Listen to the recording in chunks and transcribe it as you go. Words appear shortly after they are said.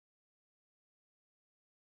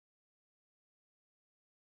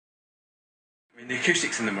The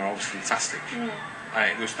acoustics in them are obviously fantastic.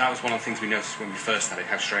 That was one of the things we noticed when we first had it,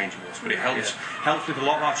 how strange it was. But it helped with a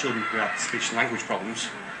lot of our children who had speech and language problems.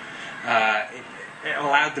 It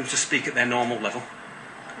allowed them to speak at their normal level,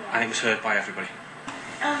 and it was heard by everybody.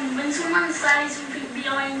 When someone says something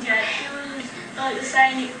behind you, it was like they're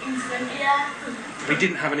saying it in front of you. We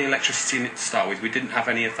didn't have any electricity in it to start with. We didn't have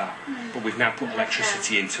any of that, but we've now put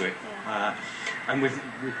electricity into it. And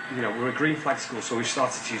we're a green flag school, so we've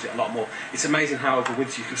started to use it a lot more. It's amazing how over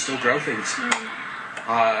winter you can still grow things.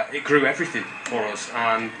 It grew everything for us,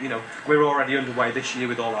 and we're already underway this year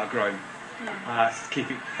with all our growing,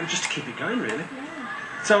 just to keep it going, really.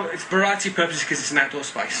 So it's variety of purposes because it's an outdoor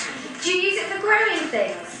space. Do you use it for growing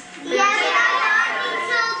things? Yeah.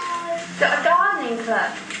 Got a gardening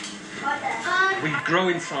club? We grow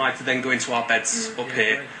inside to then go into our beds up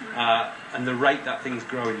here, and the rate that things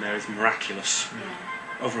grow in there is miraculous.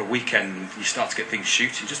 Over a weekend, you start to get things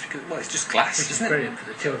shooting just because, it's just glass, isn't it? Brilliant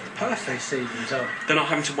for the children. Perfect. Seeds up. They're not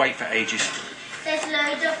having to wait for ages. There's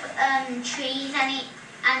loads of trees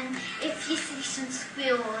and if you see some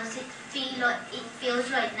squirrels, it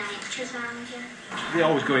feels like nature's around you. We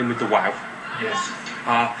always go in with the wow. Yes.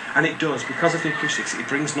 And it does, because of the acoustics, it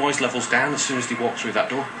brings noise levels down as soon as they walk through that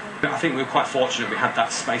door. I think we were quite fortunate we had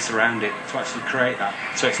that space around it to actually create that,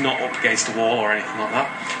 so it's not up against a wall or anything like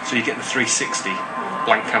that. So you get the 360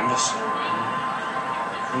 blank canvas.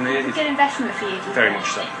 It's a good investment for you. Very much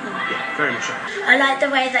so. Yeah, very much so. I like the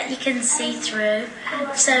way that you can see through.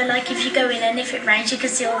 So, like, if you go in and if it rains, you can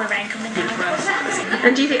see all the rain coming down.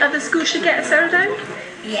 And do you think other schools should get a Solardome?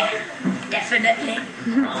 Yeah, definitely.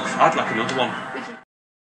 I'd like another one.